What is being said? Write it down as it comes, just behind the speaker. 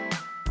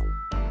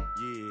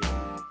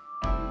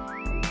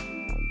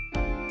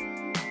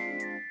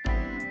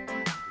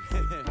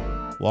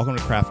Welcome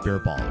to Craft Beer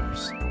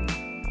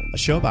Ballers, a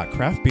show about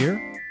craft beer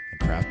and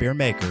craft beer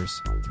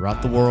makers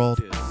throughout the world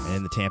and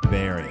in the Tampa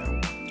Bay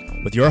area,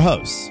 with your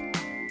hosts,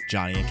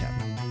 Johnny and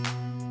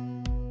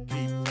Kevin.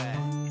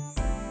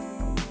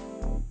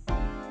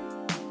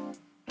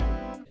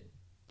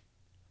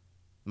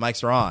 The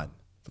mics are on.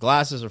 The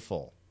glasses are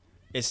full.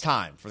 It's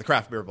time for the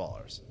Craft Beer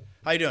Ballers.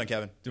 How you doing,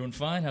 Kevin? Doing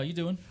fine. How you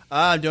doing?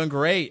 I'm doing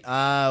great.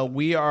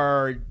 We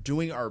are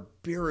doing our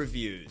beer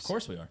reviews. Of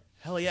course we are.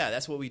 Hell yeah,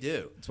 that's what we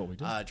do. That's what we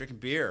do. Drinking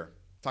beer,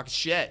 talking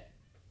shit.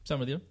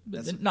 Some of you.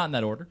 Not in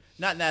that order.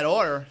 Not in that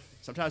order.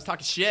 Sometimes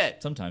talking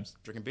shit. Sometimes.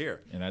 Drinking beer.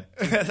 And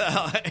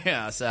that.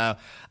 Yeah, so, all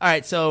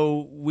right,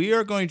 so we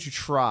are going to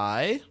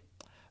try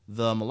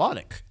the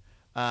Mlodic.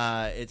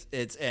 And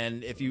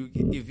if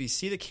you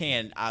see the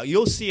can,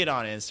 you'll see it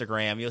on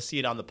Instagram. You'll see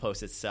it on the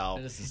post itself.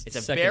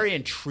 It's a very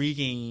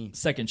intriguing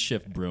second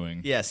shift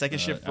brewing. Yeah, second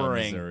shift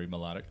brewing. Missouri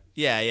Mlodic.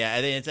 Yeah.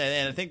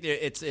 And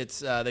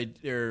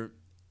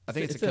I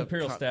think it's an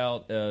imperial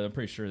stout. I'm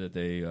pretty sure that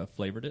they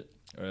flavored it,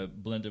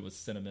 blended with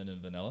cinnamon and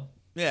vanilla.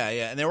 Yeah,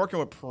 and they're working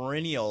with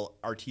perennial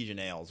artesian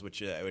ales,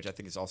 which I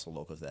think is also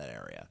local to that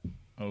area.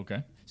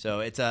 Okay.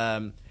 So it's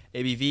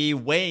ABV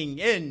weighing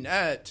in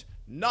at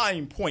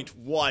 9.1%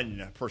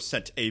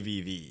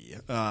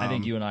 ABV. I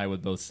think you and I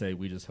would both say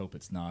we just hope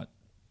it's not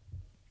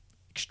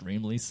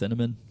extremely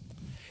cinnamon.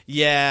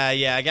 Yeah,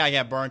 I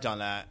got burnt on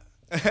that.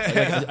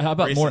 How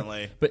about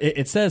recently. More? But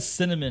it says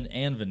cinnamon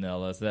and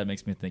vanilla, so that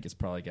makes me think it's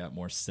probably got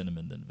more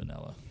cinnamon than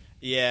vanilla.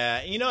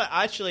 Yeah, you know,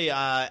 actually,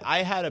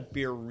 I had a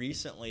beer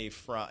recently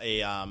from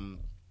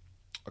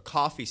a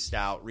coffee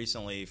stout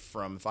recently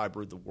from If I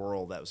Brewed the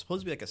World that was supposed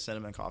to be like a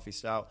cinnamon coffee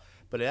stout,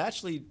 but it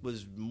actually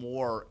was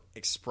more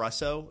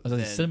espresso.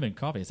 Than cinnamon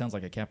coffee. It sounds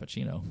like a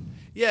cappuccino.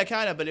 Yeah,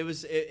 kind of, but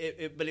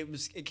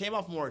it came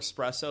off more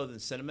espresso than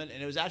cinnamon,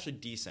 and it was actually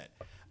decent.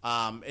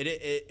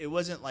 It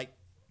wasn't like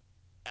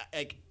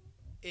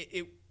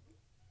it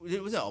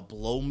wasn't a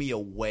blow me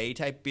away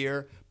type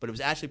beer, but it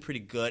was actually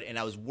pretty good. And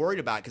I was worried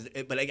about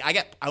it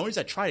I only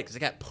said tried it because I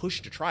got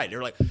pushed to try it. They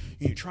were like, "You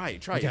need to try it. You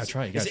gotta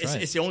try it.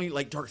 It's the only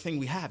like dark thing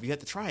we have. You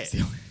have to try it."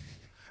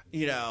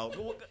 You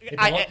know,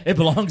 it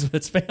belongs with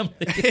its family.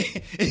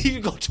 And you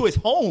go to his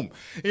home.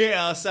 You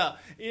know, so nah.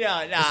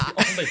 It's the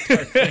only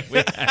dark thing we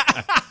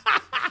have.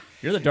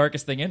 You're the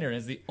darkest thing in here, and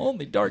it's the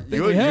only dark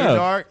thing we have. You're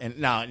dark, and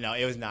no,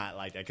 it was not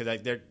like that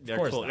because they're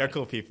cool. They're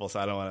cool people, so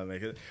I don't want to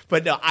make it.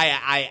 But no,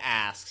 I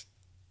asked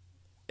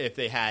if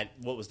they had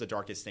what was the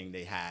darkest thing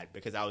they had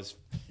because I was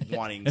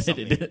wanting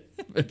something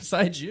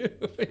besides you.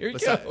 Here you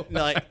go.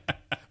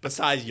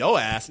 Besides your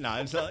ass,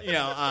 no. So,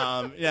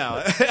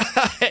 no.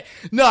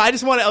 I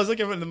just wanted. I was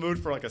looking in the mood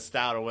for like a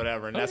stout or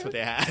whatever, and that's what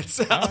they had.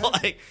 So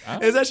it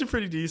was actually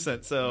pretty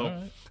decent. So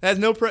it has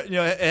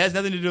it has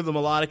nothing to do with the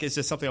Mlodic. It's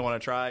just something I want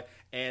to try.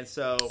 And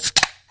so,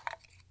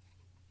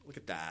 look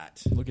at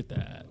that.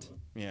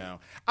 You know,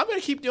 I'm going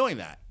to keep doing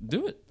that.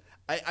 Do it.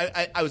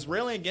 I was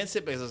railing against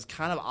it because it was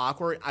kind of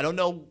awkward. I don't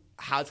know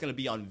how it's going to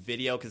be on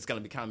video because it's going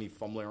to be kind of me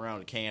fumbling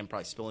around a can,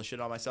 probably spilling shit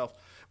on myself.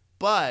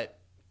 But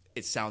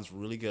it sounds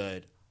really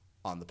good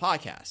on the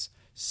podcast.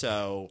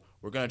 So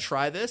we're going to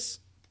try this.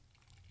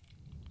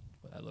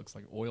 Well, that looks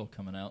like oil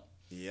coming out.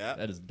 Yeah.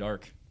 That is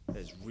dark.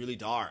 It's really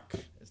dark.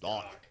 It's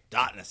dark.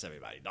 Darkness,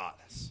 everybody.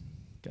 Darkness.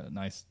 Got a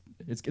nice...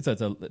 It's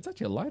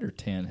actually a lighter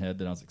tan head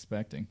than I was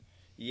expecting.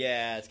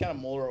 Yeah, it's kind of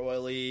more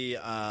oily.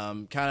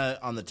 Kind of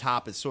on the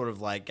top, it's sort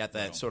of like got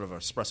that sort of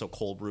espresso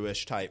cold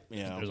brewish type.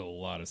 You know, there's a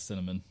lot of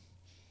cinnamon.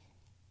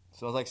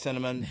 Smells like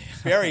cinnamon.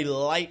 Very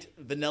light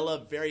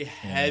vanilla, very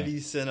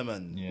heavy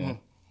cinnamon. Yeah.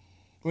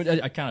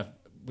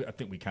 I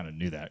think we kind of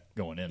knew that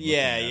going in.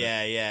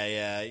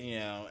 Yeah. You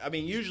know, I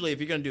mean, usually if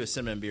you're going to do a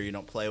cinnamon beer, you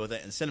don't play with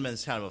it, and cinnamon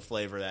is kind of a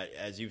flavor that,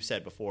 as you've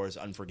said before, is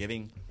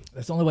unforgiving.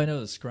 That's the only way I know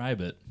to describe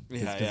it.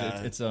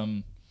 It's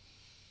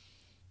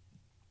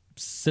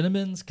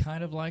cinnamon's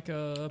kind of like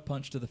a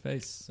punch to the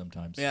face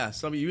sometimes. Yeah,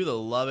 some of you either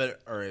love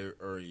it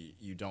or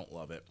you don't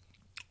love it.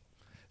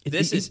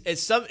 It's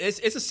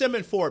a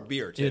cinnamon forward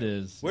beer too. It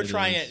is. We're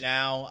trying it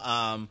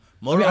now.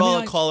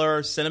 Motorola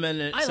color, cinnamon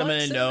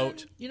and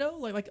note. You know,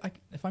 like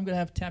if I'm gonna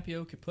have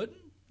tapioca pudding,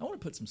 I want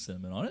to put some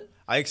cinnamon on it.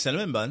 I like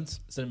cinnamon buns.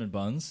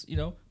 You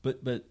know,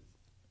 but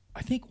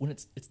I think when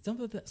it's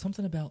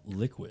something about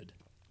liquid.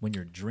 When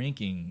you're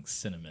drinking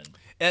cinnamon.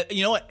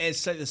 You know what?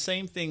 It's the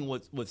same thing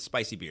with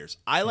spicy beers.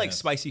 I like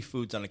spicy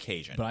foods on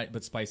occasion.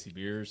 But spicy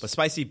beers. But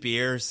spicy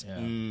beers. Yeah.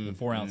 The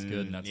 4 ounce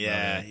good. And that's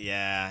about it.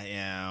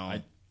 Yeah.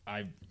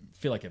 I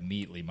feel like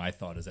immediately my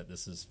thought is that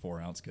this is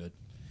 4 ounce good.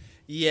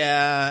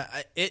 Yeah.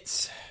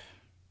 It's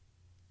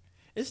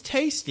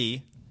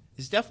tasty.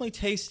 It's definitely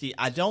tasty.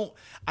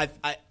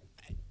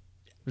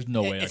 There's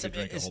no way I could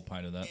drink a whole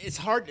pint of that. It's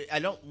hard. I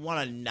don't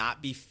want to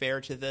not be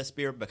fair to this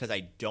beer because I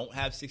don't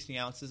have 16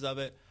 ounces of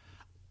it.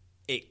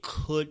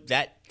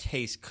 That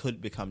taste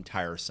could become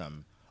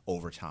tiresome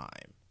over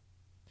time.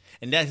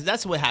 And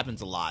that's what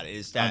happens a lot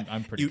is that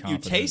I'm pretty you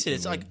confident taste it. it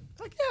It's would. like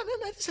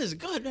yeah, man, this is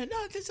good. Man, no,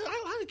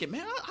 I like it,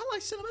 man. I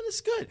like cinnamon.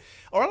 It's good.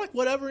 Or I like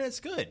whatever, and it's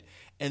good.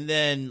 And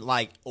then,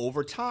 like,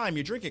 over time,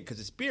 you drink it because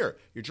it's beer.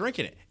 You're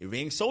drinking it. You're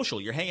being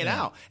social. You're hanging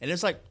out. And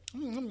it's like,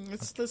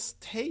 it's this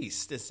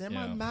taste. It's in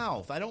my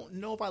mouth. I don't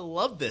know if I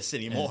love this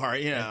anymore,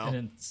 you know. And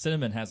then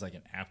cinnamon has, like,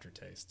 an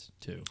aftertaste,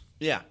 too.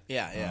 Yeah.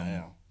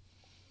 Yeah.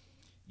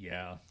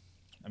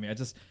 I mean,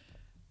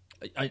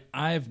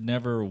 I've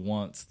never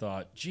once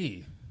thought,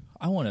 gee,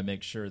 I want to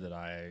make sure that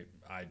I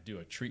do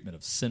a treatment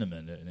of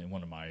cinnamon in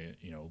one of my,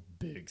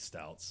 big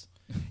stouts.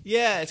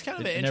 Yeah, it's kind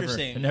of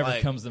interesting. It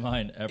never comes to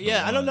mind ever. Yeah,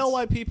 once. I don't know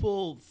why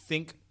people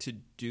think to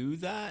do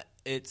that.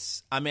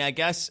 I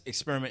guess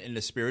experiment in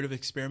the spirit of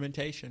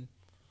experimentation.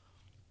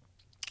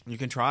 You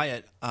can try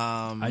it.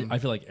 I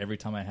feel like every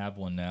time I have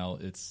one now,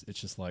 it's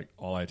just like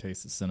all I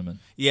taste is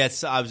cinnamon. Yeah,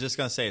 I was just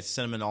gonna say it's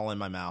cinnamon all in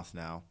my mouth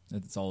now.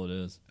 That's all it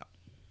is.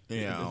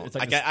 It's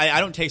like I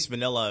don't taste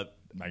vanilla.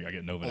 I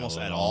get no vanilla almost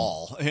at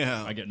all.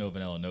 Yeah, I get no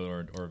vanilla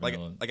note or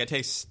vanilla. Like I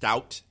taste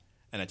stout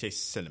and I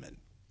taste cinnamon.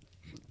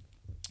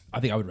 I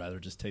think I would rather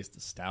just taste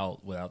the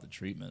stout without the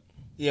treatment.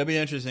 Yeah, it'd be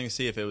interesting to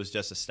see if it was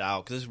just a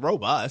stout because it's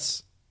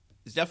robust.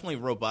 It's definitely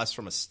robust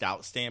from a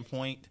stout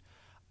standpoint.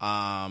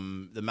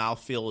 The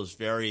mouthfeel is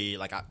very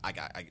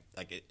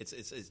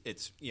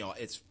it's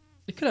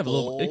It could have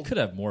full. It could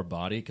have more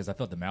body because I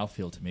thought the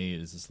mouthfeel to me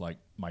is just like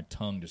my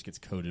tongue just gets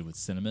coated with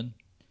cinnamon,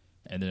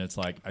 and then it's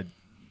like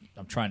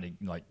I'm trying to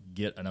like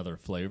get another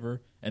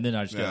flavor, and then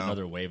I just get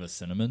another wave of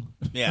cinnamon.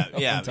 Yeah.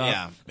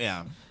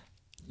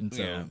 And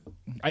so,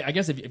 I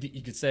guess if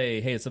you could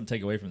say, hey, it's something to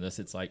take away from this,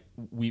 it's like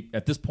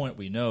at this point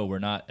we know we're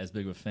not as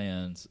big of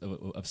fans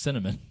of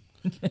cinnamon.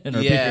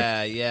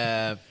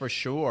 Yeah, for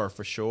sure.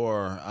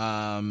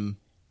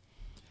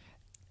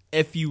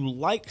 If you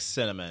like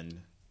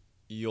cinnamon,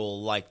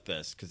 you'll like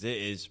this because it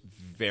is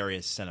very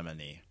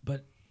cinnamony.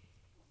 But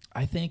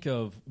I think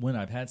of when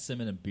I've had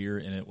cinnamon and beer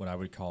in it, what I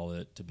would call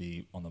it to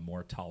be on the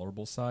more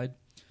tolerable side.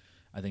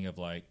 I think of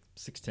like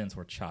 610's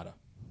horchata.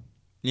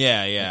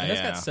 Yeah. And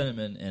that's got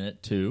cinnamon in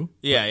it too.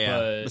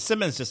 But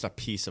cinnamon's just a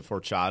piece of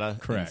horchata.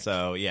 Correct.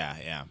 So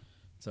yeah.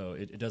 So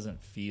it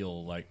doesn't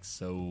feel like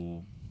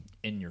so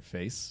in your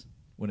face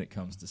when it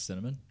comes to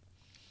cinnamon.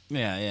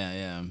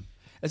 Yeah.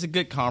 It's a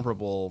good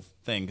comparable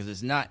thing because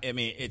it's not. I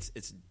mean,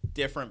 it's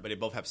different, but they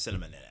both have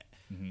cinnamon in it.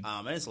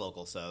 Mm-hmm. And it's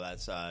local, so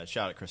that's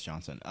shout out Chris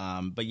Johnson.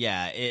 But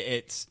yeah,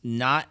 it's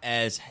not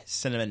as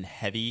cinnamon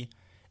heavy.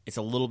 It's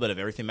a little bit of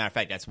everything. Matter of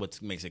fact, that's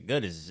what makes it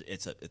good. Is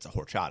it's a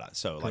horchata.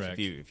 So like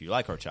if you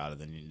like horchata,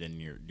 then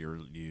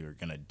you're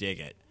gonna dig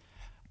it.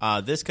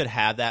 This could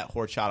have that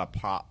horchata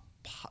pop.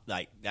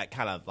 Like that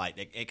kind of like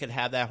it could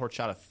have that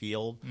horchata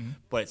feel,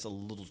 but it's a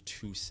little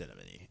too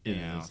cinnamony. You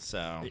know?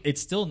 So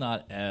it's still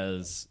not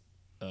as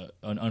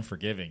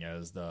unforgiving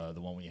as the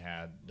one we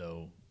had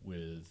though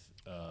with.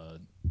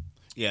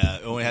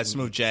 When we had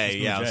Smooth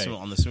J,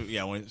 on the Smooth,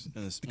 one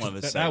of his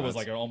segments. That was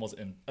like almost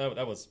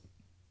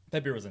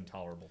that beer was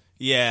intolerable.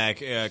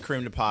 Yeah,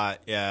 cream de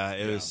pot. Yeah,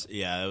 it was.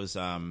 Yeah, it was.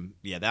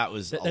 That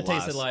was. That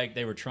tasted like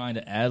they were trying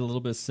to add a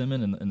little bit of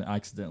cinnamon, and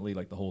accidentally,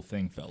 like the whole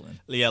thing fell in.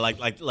 Yeah, like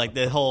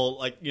the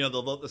whole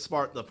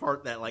the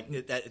part that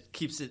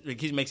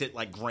makes it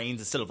like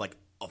grains instead of like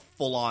a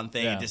full on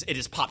thing. Yeah. It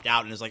just popped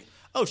out, and it's like,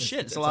 oh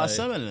shit, it's a lot of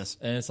cinnamon in this.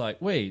 And it's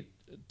like, wait,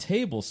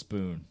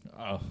 tablespoon.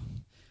 Oh,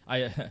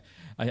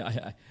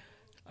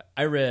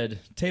 I read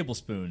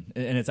tablespoon,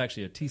 and it's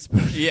actually a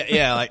teaspoon.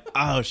 Yeah, like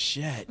like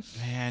shit,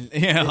 man.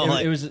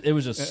 It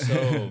was just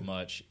so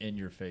much in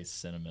your face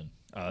cinnamon.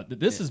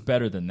 This is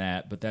better than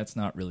that, but that's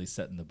not really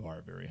setting the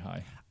bar very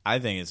high. I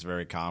think it's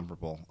very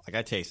comparable. Like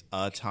I taste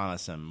a ton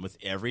of cinnamon. With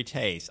every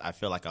taste, I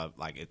feel like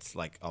it's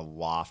like a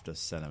waft of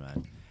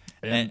cinnamon.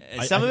 And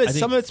some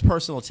of it's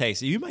personal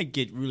taste. You might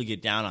really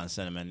get down on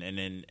cinnamon, and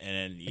then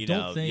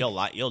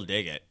you'll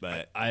dig it.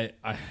 But I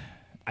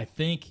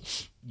think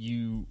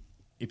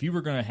if you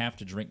were going to have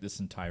to drink this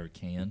entire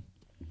can,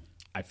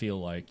 I feel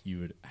like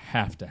you would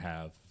have to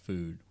have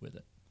food with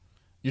it.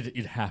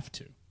 You'd have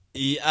to.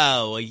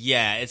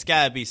 Yeah, it's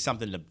got to be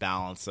something to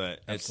balance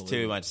it. Absolutely. It's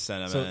too much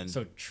cinnamon.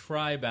 So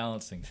try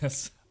balancing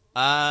this.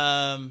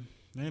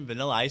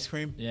 Vanilla ice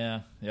cream. Yeah.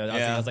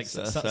 I was like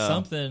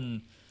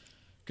something.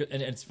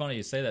 And it's funny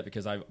you say that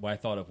because I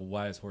thought of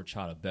why is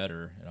horchata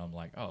better, and I'm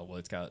like, oh well,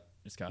 it's got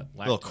lactose. A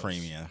little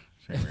creamier.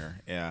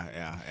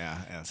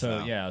 Yeah.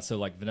 So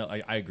like vanilla,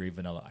 I agree.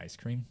 Vanilla ice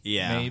cream.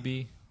 Yeah,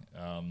 maybe.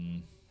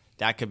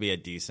 That could be a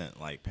decent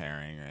like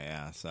pairing.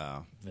 Yeah.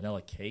 So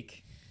vanilla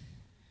cake.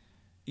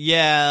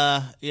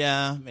 Yeah.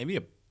 Maybe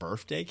a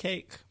birthday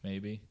cake.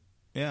 Maybe.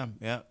 Yeah.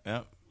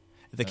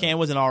 If the can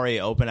wasn't already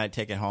open, I'd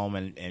take it home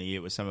and eat it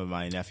with some of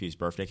my nephew's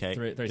birthday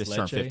cake. Just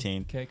turned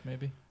 15. Cake,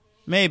 maybe.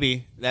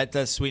 Maybe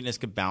that sweetness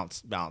could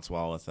balance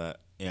well with it.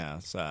 Yeah.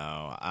 So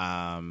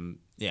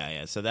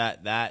yeah. So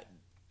that.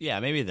 Yeah,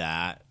 maybe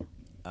that.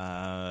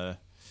 Yeah.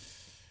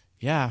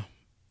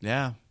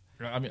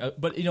 I mean,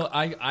 but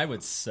I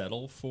would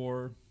settle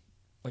for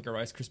like a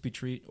Rice Krispie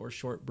treat or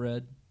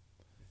shortbread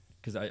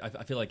because I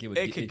feel like it would.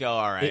 It could go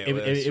all right.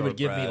 It would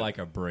give me like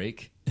a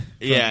break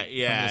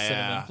the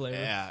cinnamon flavor.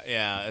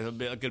 Yeah. It'll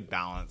be a good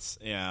balance,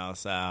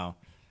 so.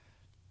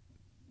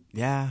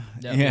 Yeah.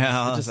 It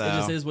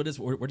just is what it is.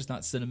 We're just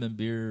not cinnamon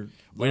beer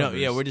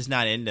lovers. We're just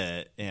not into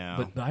it.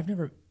 But I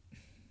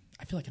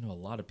feel like I know a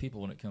lot of people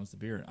when it comes to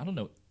beer. I don't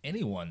know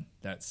anyone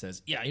that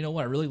says, yeah, you know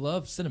what, I really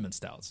love cinnamon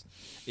stouts.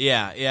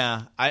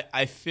 Yeah.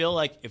 I feel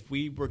like if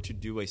we were to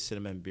do a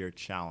cinnamon beer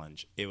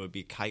challenge, it would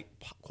be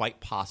quite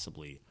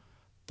possibly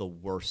the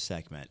worst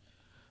segment.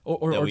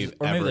 Or maybe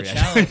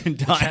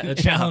the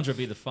challenge would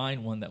be the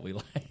fine one that we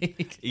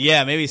like.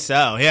 Yeah, maybe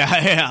so.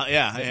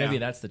 Yeah. Maybe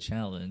that's the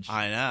challenge.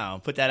 I know.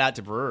 Put that out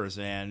to brewers,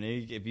 man.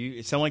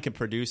 If someone can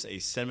produce a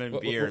cinnamon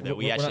beer that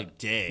we actually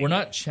dig. We're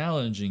not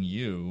challenging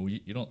you.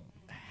 You don't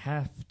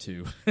have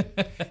to.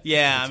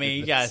 Yeah, I mean,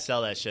 you gotta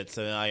sell that shit.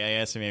 So I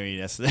guess maybe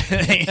that's the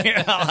thing.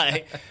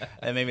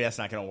 Maybe that's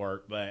not gonna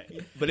work. But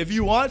if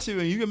you want to,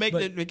 and you can make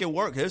it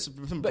work. There's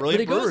some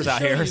brilliant brewers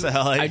out here.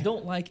 I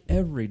don't like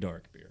every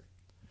dark beer.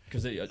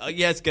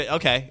 It's good.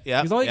 Okay,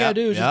 yeah. Because all you gotta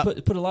do is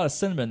just put a lot of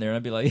cinnamon there, and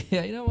I'd be like,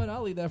 yeah, you know what?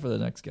 I'll leave that for the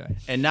next guy.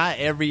 And not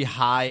every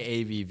high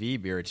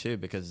ABV beer too,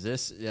 because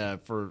this,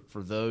 for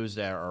those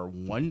that are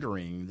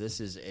wondering, this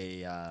is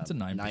it's a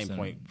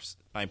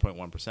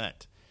 9.1%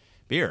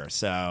 beer.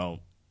 So,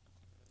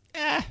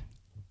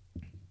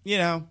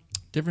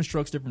 different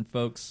strokes, different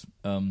folks.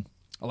 I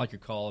like your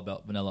call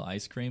about vanilla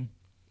ice cream.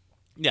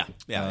 Yeah.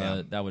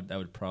 That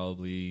would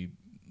probably.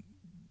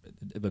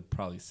 It would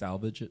probably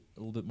salvage it a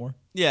little bit more.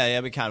 Yeah,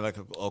 it'd be kind of like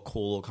a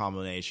cool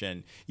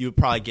combination. You would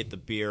probably get the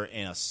beer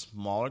in a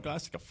smaller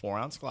glass, like a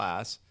 4-ounce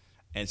glass,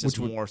 and it's just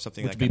more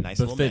something like a nice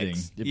little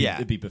mix.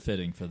 It'd be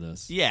befitting for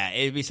this. Yeah,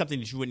 it'd be something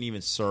that you wouldn't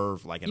even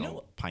serve like in a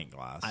pint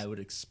glass. I would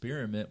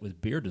experiment with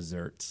beer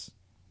desserts.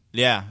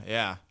 Yeah.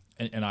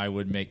 And I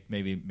would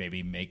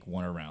maybe make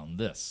one around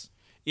this.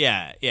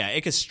 Yeah.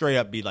 It could straight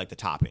up be like the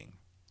topping.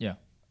 Yeah.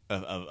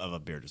 Of a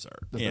beer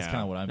dessert. That's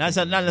kind of what I'm. Not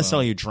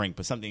necessarily you drink,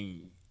 but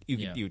something.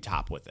 You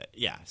top with it,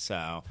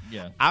 So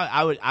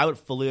I would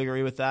fully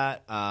agree with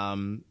that.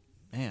 Man,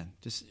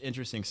 just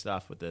interesting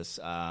stuff with this.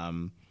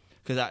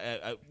 Because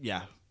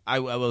I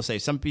will say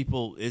some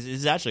people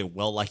is actually a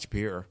well liked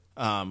beer,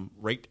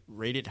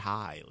 rated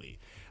highly,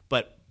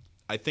 but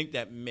I think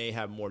that may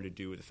have more to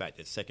do with the fact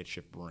that Second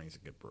Shift Brewing is a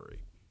good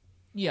brewery.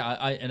 Yeah,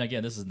 and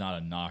again, this is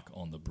not a knock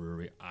on the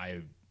brewery.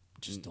 I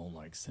just don't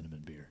like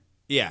cinnamon beer.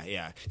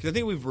 Yeah. Because I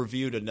think we've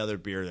reviewed another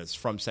beer that's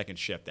from Second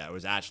Shift that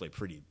was actually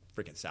pretty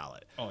freaking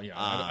solid. Oh yeah,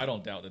 I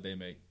don't doubt that they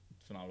make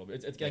phenomenal beer.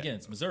 Again,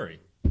 it's Missouri.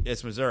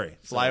 It's Missouri,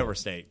 flyover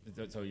state.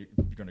 So you're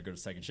going to go to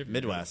Second Shift,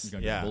 Midwest. You're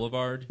going to go to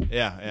Boulevard.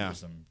 Yeah. There's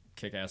some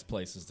kick-ass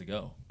places to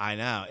go. I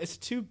know. It's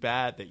too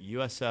bad that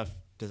USF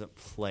doesn't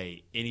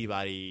play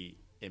anybody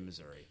in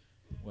Missouri.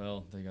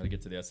 Well, they got to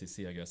get to the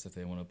SEC, I guess, if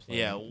they want to play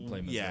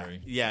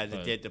Missouri. Yeah,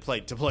 to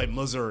play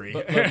Missouri.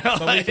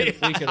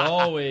 But we could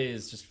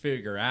always just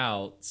figure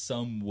out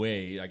some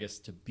way, I guess,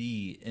 to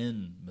be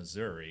in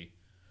Missouri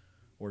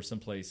or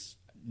someplace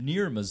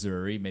near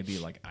Missouri, maybe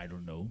like, I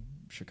don't know,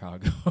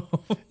 Chicago.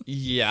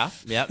 Yeah.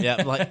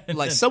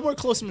 Like somewhere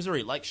close to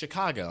Missouri, like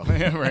Chicago,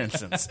 for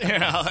instance.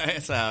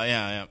 But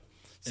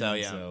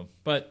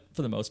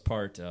for the most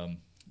part, I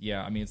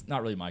mean, it's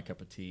not really my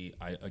cup of tea.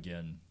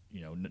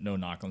 No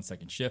knock on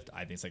Second Shift.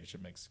 I think Second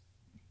Shift makes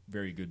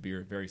very good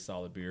beer, very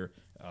solid beer.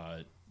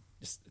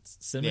 It's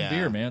cinnamon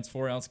beer, man. It's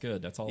 4-ounce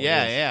good. That's all.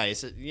 Yeah.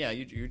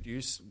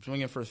 You're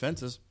swinging for the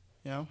fences.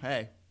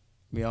 Hey,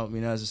 we know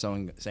as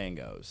the saying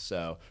goes.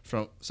 So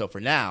for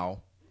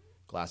now,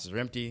 glasses are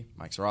empty,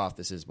 mics are off.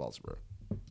 This is Balls Brew.